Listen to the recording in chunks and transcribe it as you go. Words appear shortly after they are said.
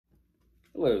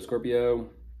Hello, Scorpio.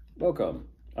 Welcome.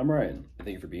 I'm Ryan, and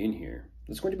thank you for being here.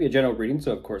 This is going to be a general reading,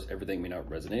 so of course everything may not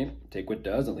resonate. Take what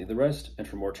does and leave the rest. And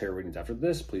for more tarot readings after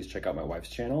this, please check out my wife's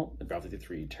channel, the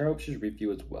 53 Tarot. She's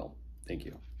review as well. Thank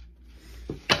you.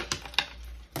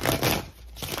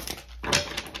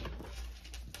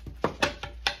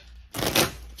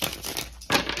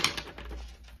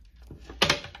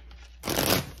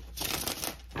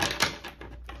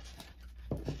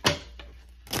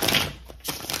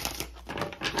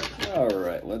 All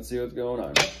right, let's see what's going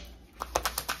on.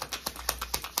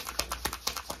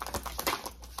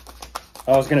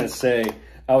 I was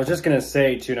just gonna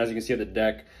say too, and as you can see on the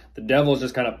deck, the devil's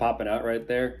just kind of popping out right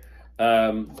there.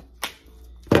 I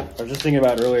was just thinking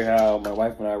about earlier how my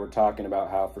wife and I were talking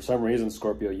about how for some reason,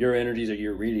 Scorpio, your energies or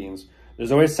your readings,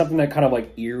 there's always something that kind of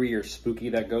like eerie or spooky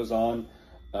that goes on.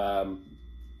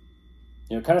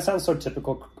 You know, it kind of sounds so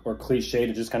typical or cliche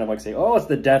to just kind of like say, oh, it's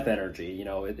the death energy. You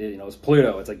know, it's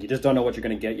Pluto. It's like you just don't know what you're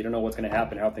going to get. You don't know what's going to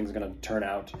happen, how things are going to turn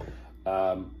out.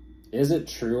 Is it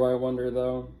true, I wonder,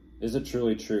 though? Is it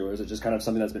truly true? Or is it just kind of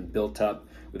something that's been built up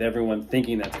with everyone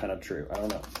thinking that's kind of true? I don't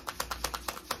know.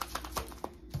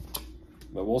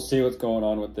 But we'll see what's going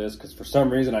on with this, because for some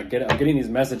reason I'm getting these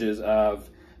messages of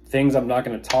things I'm not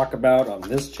going to talk about on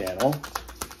this channel,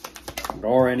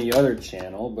 nor any other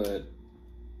channel, but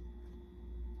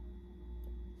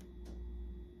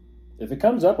if it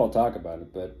comes up, I'll talk about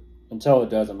it, but until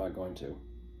it does, I'm not going to.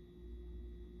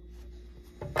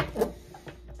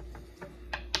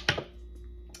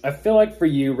 I feel like for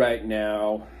you right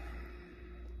now,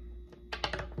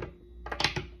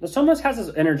 this almost has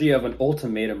this energy of an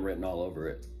ultimatum written all over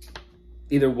it.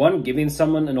 Either one giving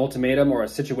someone an ultimatum, or a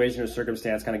situation or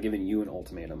circumstance kind of giving you an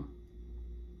ultimatum.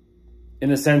 In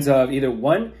the sense of either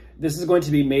one, this is going to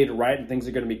be made right and things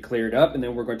are going to be cleared up, and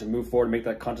then we're going to move forward and make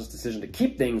that conscious decision to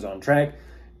keep things on track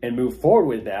and move forward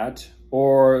with that,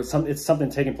 or it's something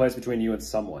taking place between you and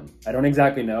someone. I don't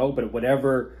exactly know, but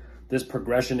whatever this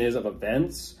progression is of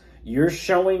events, you're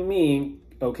showing me,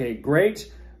 okay,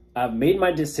 great, I've made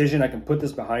my decision, I can put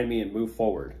this behind me and move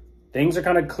forward. Things are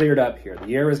kind of cleared up here.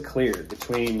 The air is cleared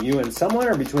between you and someone,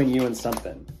 or between you and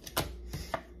something.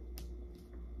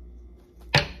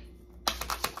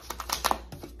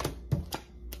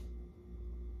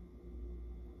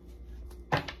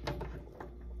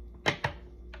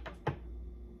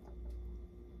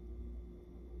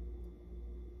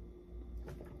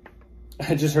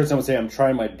 I just heard someone say, I'm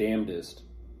trying my damnedest.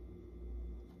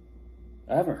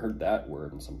 I haven't heard that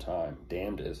word in some time.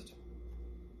 Damnedest.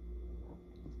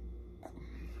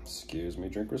 Excuse me,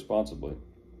 drink responsibly.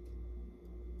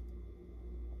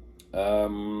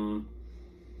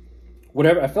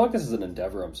 Whatever, I feel like this is an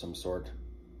endeavor of some sort.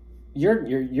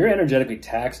 You're energetically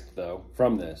taxed, though,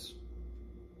 from this.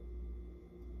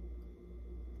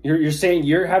 You're saying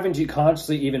you're having to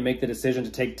consciously even make the decision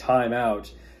to take time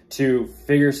out to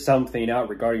figure something out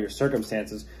regarding your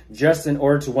circumstances, just in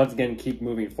order to once again keep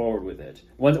moving forward with it.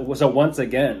 So once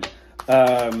again,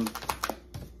 oh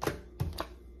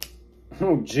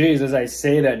geez, as I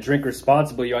say that, drink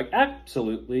responsibly, you're like,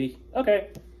 absolutely,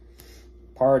 okay,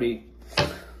 party.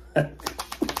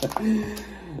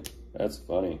 That's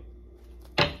funny.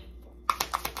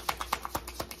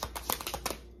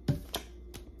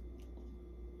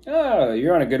 Oh,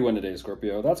 you're on a good one today,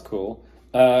 Scorpio. That's cool.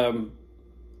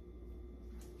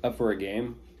 Up for a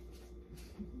game.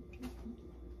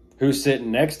 Who's sitting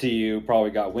next to you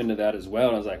probably got wind of that as well.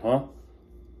 And I was like, huh?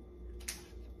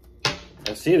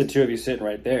 I see the two of you sitting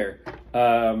right there.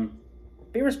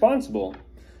 Be responsible.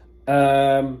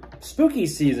 Spooky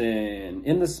season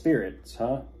in the spirits,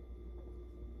 huh?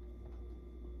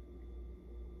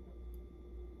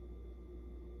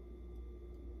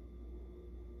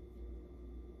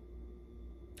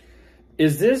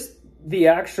 Is this the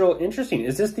actual, interesting,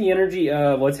 is this the energy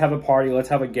of let's have a party, let's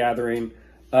have a gathering?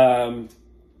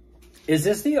 Is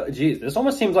this the, geez, this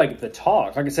almost seems like The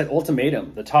Talk. Like I said,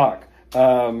 ultimatum, The Talk.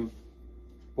 What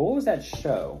was that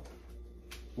show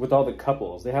with all the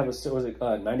couples? They have a, was it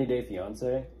 90 Day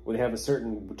Fiance? Where they have a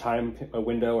certain time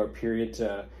window or period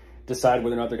to decide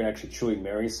whether or not they're going to actually truly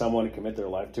marry someone and commit their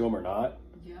life to them or not.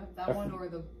 Yeah, that one, or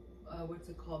the, what's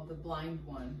it called? The blind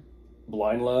one.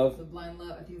 Blind Love? The Blind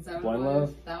Love, I think is that Blind what it Love?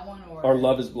 was? That one, Or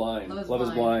Love is Blind. Love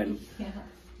is Blind. Yeah.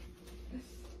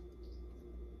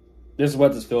 This is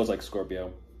what this feels like,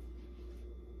 Scorpio.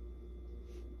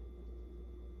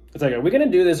 It's like, are we going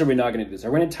to do this or are we not going to do this?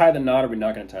 Are we going to tie the knot or are we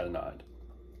not going to tie the knot?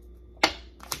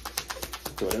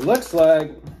 That's what it looks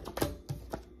like.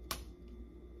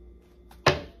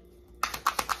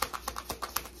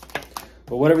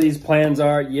 But whatever these plans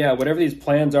are, yeah, whatever these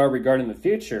plans are regarding the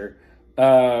future,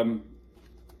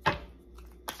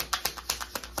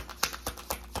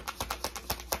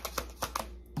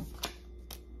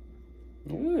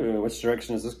 Ooh, which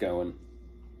direction is this going?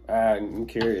 I'm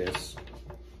curious.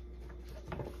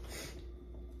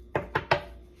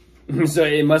 So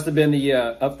it must have been the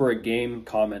up for a game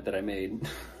comment that I made.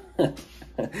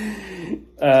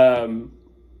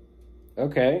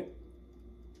 Okay.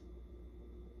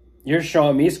 You're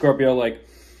showing me, Scorpio, like,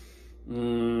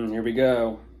 here we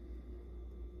go.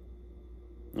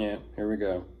 Yeah, here we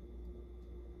go.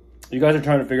 You guys are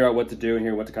trying to figure out what to do in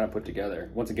here, what to kind of put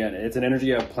together. Once again, it's an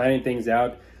energy of planning things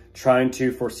out, trying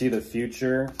to foresee the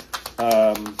future.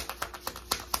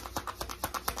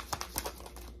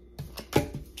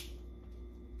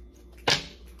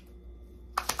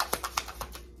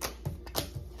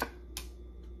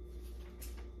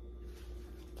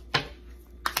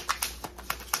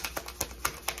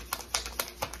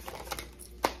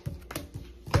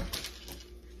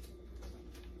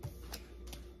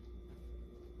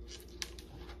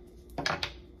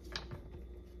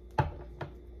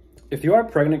 If you are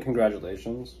pregnant,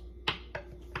 congratulations.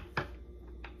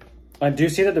 I do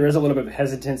see that there is a little bit of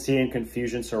hesitancy and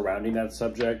confusion surrounding that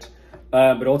subject.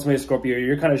 But ultimately, Scorpio,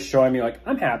 you're kind of showing me like,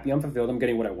 I'm happy, I'm fulfilled, I'm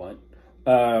getting what I want.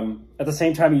 At the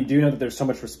same time, you do know that there's so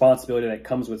much responsibility that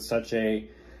comes with such a,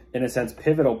 in a sense,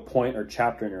 pivotal point or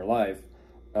chapter in your life.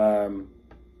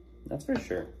 That's for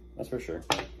sure. That's for sure.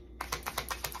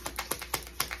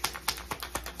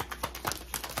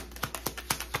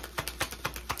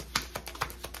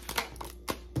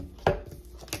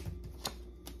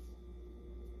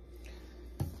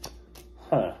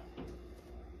 Huh.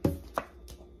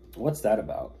 What's that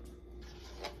about?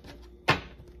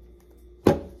 I'm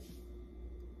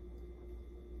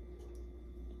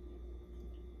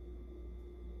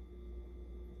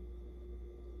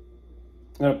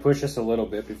going to push this a little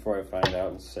bit before I find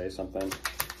out and say something.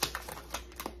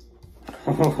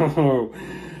 Ooh,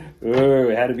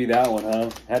 it had to be that one, huh?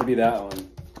 Had to be that one.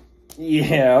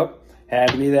 Yep,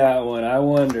 had to be that one. I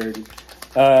wondered.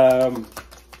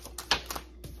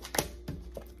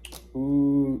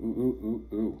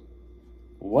 Ooh.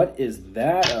 What is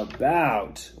that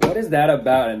about? What is that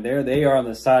about? And there they are on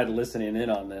the side listening in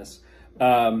on this.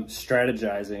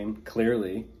 Strategizing,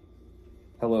 clearly.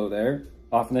 Hello there.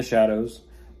 Off in the shadows.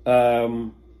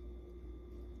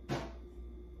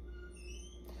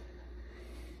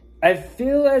 I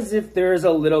feel as if there's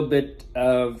a little bit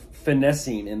of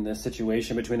finessing in this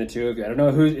situation between the two of you. I don't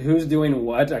know who's doing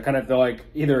what. I kind of feel like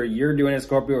either you're doing it,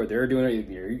 Scorpio, or they're doing it.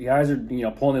 You guys are,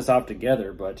 pulling this off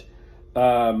together. But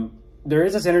there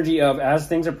is this energy of, as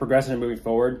things are progressing and moving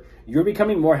forward, you're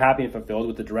becoming more happy and fulfilled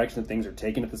with the direction that things are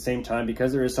taking at the same time,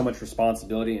 because there is so much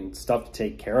responsibility and stuff to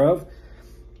take care of.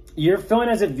 You're feeling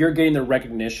as if you're getting the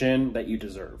recognition that you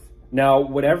deserve. Now,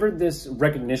 whatever this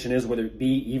recognition is, whether it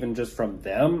be even just from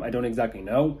them, I don't exactly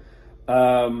know.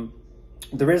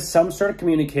 There is some sort of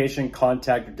communication,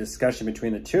 contact, or discussion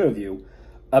between the two of you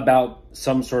about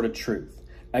some sort of truth.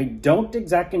 I don't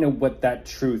exactly know what that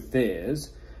truth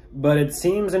is, but it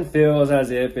seems and feels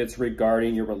as if it's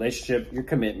regarding your relationship, your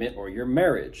commitment, or your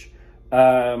marriage.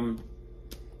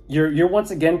 You're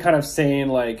once again kind of saying,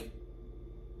 like,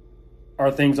 are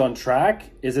things on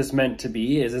track? Is this meant to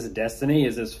be? Is this destiny?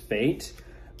 Is this fate?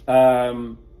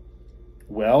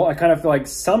 Well, I kind of feel like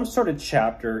some sort of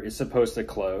chapter is supposed to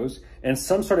close and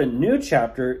some sort of new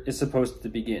chapter is supposed to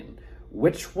begin.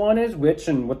 Which one is which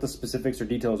and what the specifics or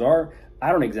details are,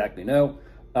 I don't exactly know.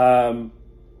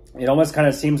 It almost kind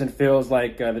of seems and feels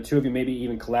like the two of you maybe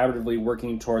even collaboratively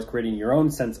working towards creating your own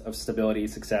sense of stability,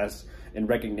 success, and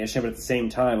recognition. But at the same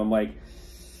time, I'm like,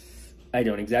 I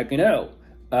don't exactly know.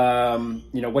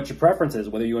 What your preference is,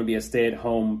 whether you want to be a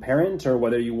stay-at-home parent or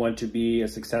whether you want to be a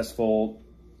successful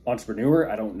entrepreneur.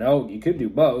 I don't know. You could do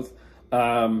both.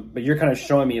 But you're kind of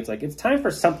showing me it's like, it's time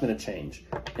for something to change.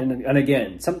 And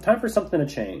again, time for something to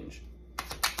change.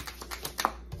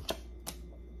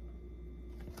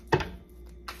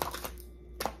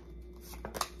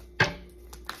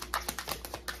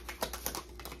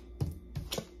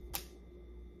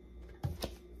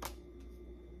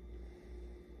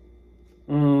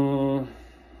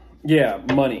 Yeah,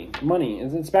 money.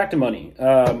 It's back to money.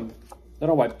 I don't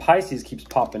know why Pisces keeps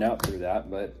popping out through that,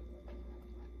 but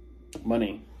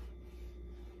money.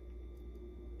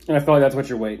 And I feel like that's what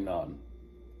you're waiting on.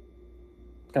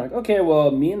 Kind of like, okay,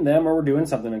 well, me and them are doing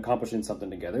something, accomplishing something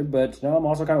together, but now I'm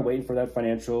also kind of waiting for that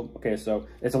financial. Okay, so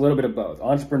it's a little bit of both.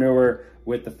 Entrepreneur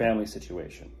with the family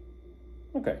situation.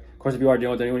 Okay. Of course, if you are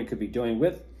dealing with anyone you could be dealing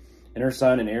with, an earth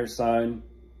sign, an air sign.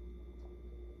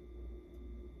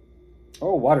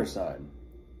 Oh, water sign.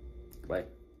 Bye.